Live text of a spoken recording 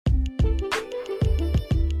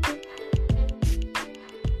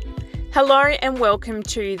Hello and welcome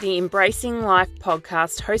to the Embracing Life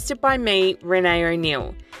podcast hosted by me, Renee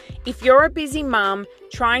O'Neill. If you're a busy mum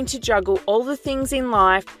trying to juggle all the things in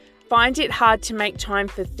life, find it hard to make time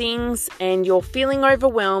for things and you're feeling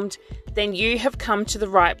overwhelmed, then you have come to the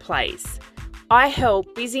right place. I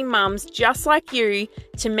help busy mums just like you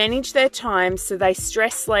to manage their time so they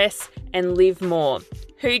stress less and live more.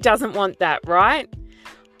 Who doesn't want that, right?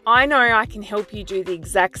 I know I can help you do the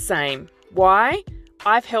exact same. Why?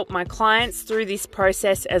 I've helped my clients through this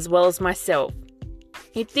process as well as myself.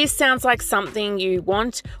 If this sounds like something you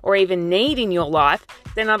want or even need in your life,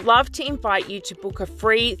 then I'd love to invite you to book a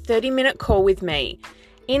free 30-minute call with me.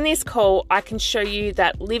 In this call, I can show you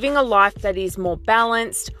that living a life that is more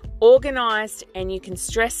balanced, organised, and you can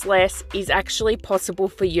stress less is actually possible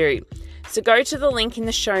for you. So go to the link in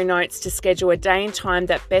the show notes to schedule a day and time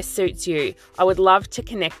that best suits you. I would love to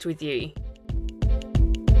connect with you.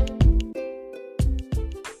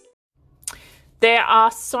 There are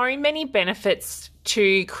so many benefits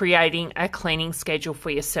to creating a cleaning schedule for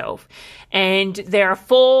yourself. And there are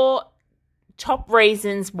 4 top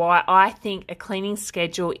reasons why I think a cleaning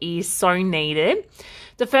schedule is so needed.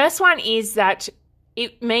 The first one is that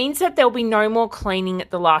it means that there'll be no more cleaning at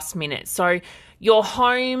the last minute. So your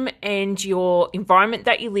home and your environment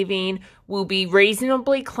that you live in will be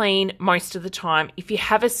reasonably clean most of the time if you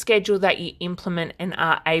have a schedule that you implement and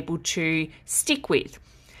are able to stick with.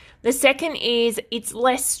 The second is it's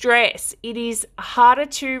less stress. It is harder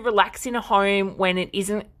to relax in a home when it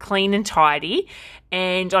isn't clean and tidy.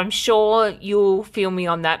 And I'm sure you'll feel me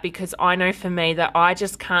on that because I know for me that I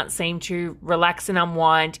just can't seem to relax and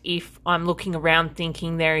unwind if I'm looking around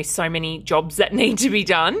thinking there is so many jobs that need to be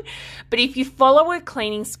done. But if you follow a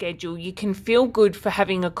cleaning schedule, you can feel good for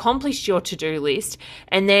having accomplished your to-do list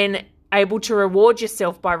and then able to reward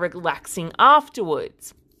yourself by relaxing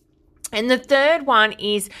afterwards. And the third one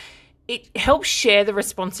is it helps share the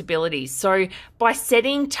responsibilities. So by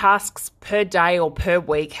setting tasks per day or per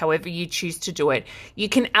week, however you choose to do it, you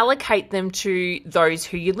can allocate them to those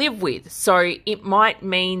who you live with. So it might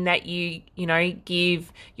mean that you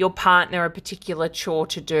give your partner a particular chore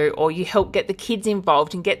to do, or you help get the kids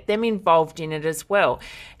involved and get them involved in it as well.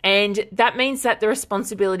 And that means that the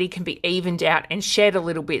responsibility can be evened out and shared a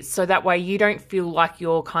little bit, so that way you don't feel like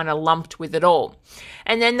you're kind of lumped with it all.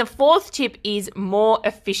 And then the fourth tip is more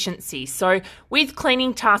efficiency. So with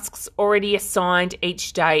cleaning tasks already assigned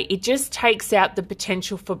each day, it just takes out the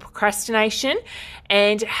potential for procrastination,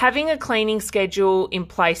 and having a cleaning schedule in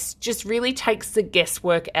place just really takes the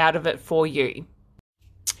guesswork out of it for you.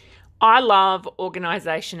 I love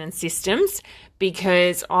organisation and systems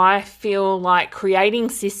because I feel like creating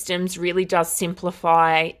systems really does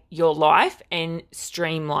simplify your life and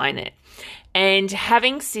streamline it. And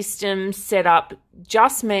having systems set up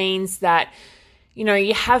just means that,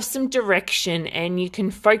 you have some direction and you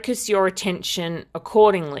can focus your attention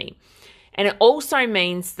accordingly. And it also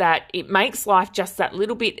means that it makes life just that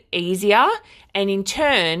little bit easier, and in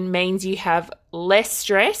turn means you have less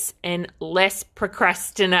stress and less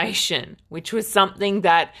procrastination, which was something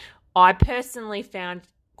that I personally found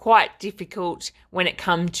quite difficult when it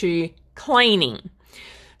came to cleaning.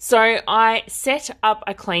 So I set up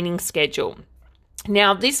a cleaning schedule.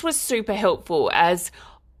 Now, this was super helpful as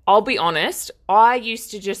I'll be honest, I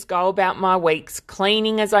used to just go about my weeks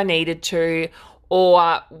cleaning as I needed to,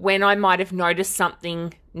 or when I might have noticed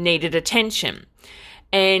something needed attention.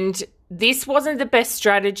 And this wasn't the best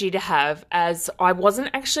strategy to have, as I wasn't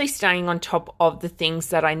actually staying on top of the things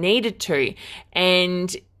that I needed to.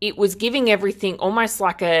 And it was giving everything almost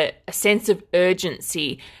like a sense of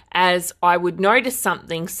urgency, as I would notice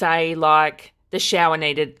something, say like the shower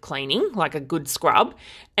needed cleaning, like a good scrub,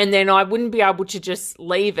 and then I wouldn't be able to just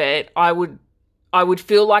leave it. I would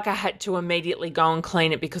feel like I had to immediately go and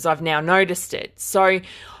clean it because I've now noticed it. So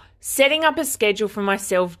setting up a schedule for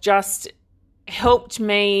myself just helped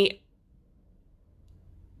me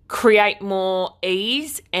create more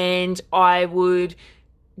ease, and I would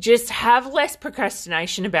just have less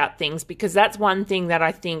procrastination about things, because that's one thing that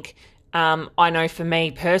I think I know for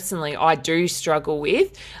me personally I do struggle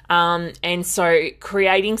with. And so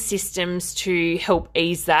creating systems to help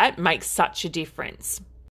ease that makes such a difference.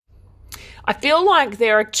 I feel like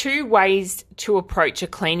there are 2 ways to approach a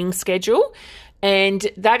cleaning schedule, and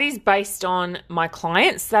that is based on my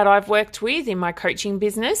clients that I've worked with in my coaching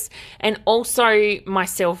business, and also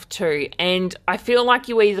myself too. And I feel like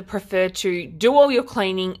you either prefer to do all your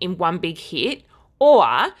cleaning in one big hit, or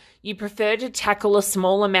you prefer to tackle a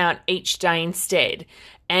small amount each day instead.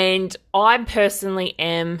 And I personally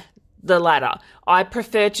am the latter. I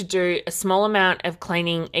prefer to do a small amount of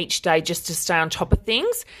cleaning each day just to stay on top of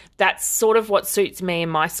things. That's sort of what suits me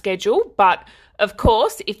and my schedule. But of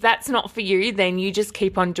course, if that's not for you, then you just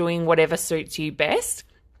keep on doing whatever suits you best.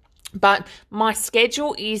 But my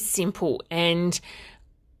schedule is simple, and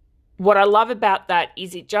what I love about that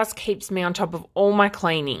is it just keeps me on top of all my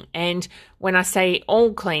cleaning. And when I say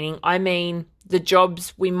all cleaning, I mean the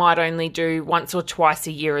jobs we might only do once or twice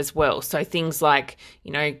a year as well. So things like,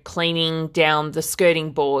 cleaning down the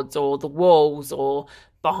skirting boards or the walls or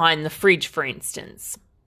behind the fridge, for instance.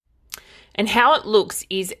 And how it looks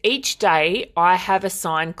is each day I have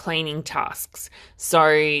assigned cleaning tasks. So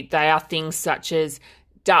they are things such as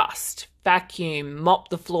dust, vacuum, mop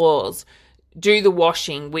the floors, do the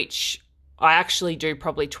washing, which I actually do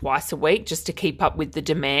probably twice a week just to keep up with the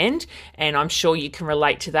demand. And I'm sure you can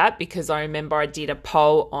relate to that because I remember I did a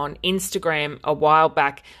poll on Instagram a while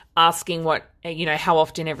back asking how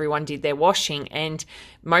often everyone did their washing. And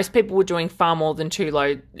most people were doing far more than 2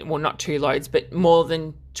 loads, well, not 2 loads, but more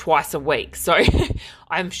than twice a week. So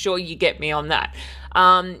I'm sure you get me on that.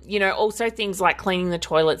 Also things like cleaning the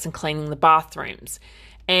toilets and cleaning the bathrooms.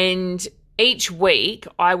 And each week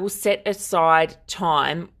I will set aside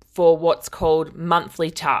time for what's called monthly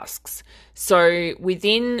tasks. So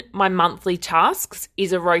within my monthly tasks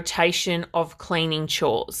is a rotation of cleaning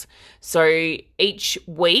chores. So each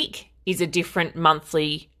week is a different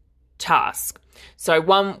monthly task. So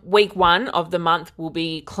week 1 of the month will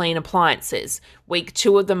be clean appliances. Week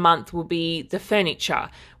 2 of the month will be the furniture.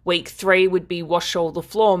 Week 3 would be wash all the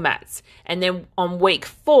floor mats. And then on week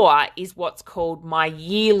 4 is what's called my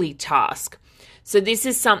yearly task. So this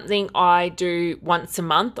is something I do once a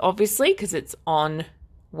month, obviously, because it's on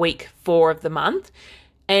week 4 of the month.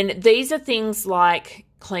 And these are things like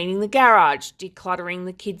cleaning the garage, decluttering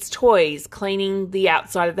the kids' toys, cleaning the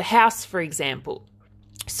outside of the house, for example.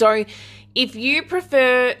 So if you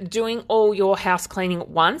prefer doing all your house cleaning at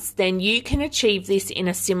once, then you can achieve this in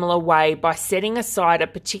a similar way by setting aside a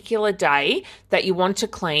particular day that you want to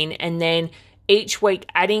clean and then each week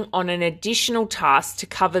adding on an additional task to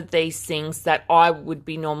cover these things that I would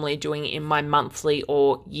be normally doing in my monthly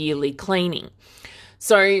or yearly cleaning.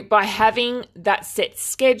 So by having that set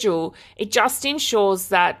schedule, it just ensures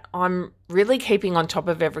that I'm really keeping on top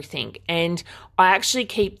of everything. And I actually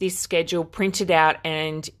keep this schedule printed out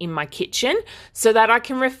and in my kitchen so that I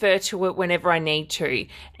can refer to it whenever I need to.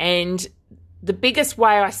 And the biggest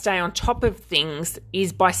way I stay on top of things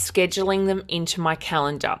is by scheduling them into my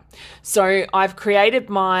calendar. So I've created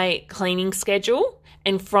my cleaning schedule,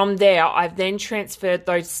 and from there, I've then transferred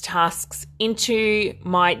those tasks into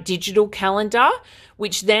my digital calendar,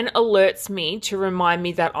 which then alerts me to remind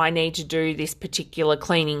me that I need to do this particular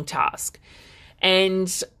cleaning task.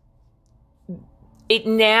 And it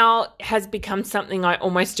now has become something I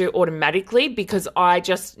almost do automatically because I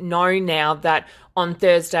just know now that on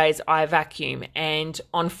Thursdays I vacuum and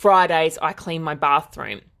on Fridays I clean my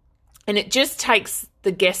bathroom. And it just takes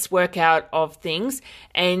the guesswork out of things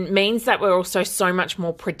and means that we're also so much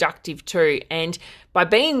more productive too. And by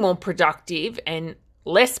being more productive and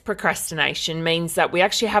less procrastination means that we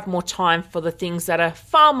actually have more time for the things that are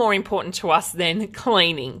far more important to us than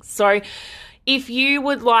cleaning. So if you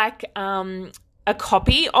would like a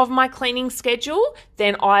copy of my cleaning schedule,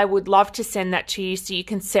 then I would love to send that to you so you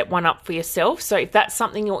can set one up for yourself. So if that's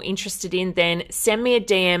something you're interested in, then send me a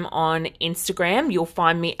DM on Instagram. You'll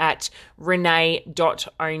find me at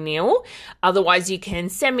renee.o'neill. Otherwise, you can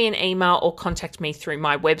send me an email or contact me through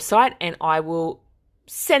my website and I will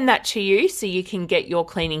send that to you so you can get your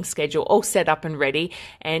cleaning schedule all set up and ready.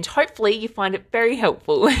 And hopefully you find it very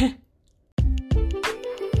helpful.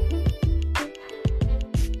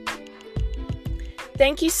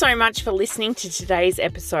 Thank you so much for listening to today's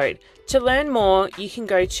episode. To learn more, you can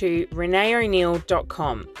go to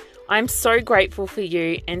reneeo'neill.com. I'm so grateful for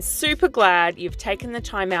you and super glad you've taken the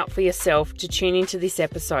time out for yourself to tune into this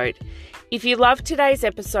episode. If you loved today's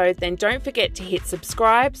episode, then don't forget to hit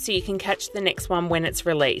subscribe so you can catch the next one when it's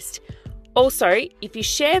released. Also, if you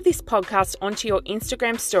share this podcast onto your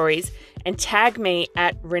Instagram stories and tag me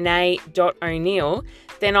at renee.o'neill,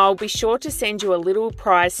 then I'll be sure to send you a little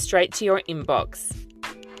prize straight to your inbox.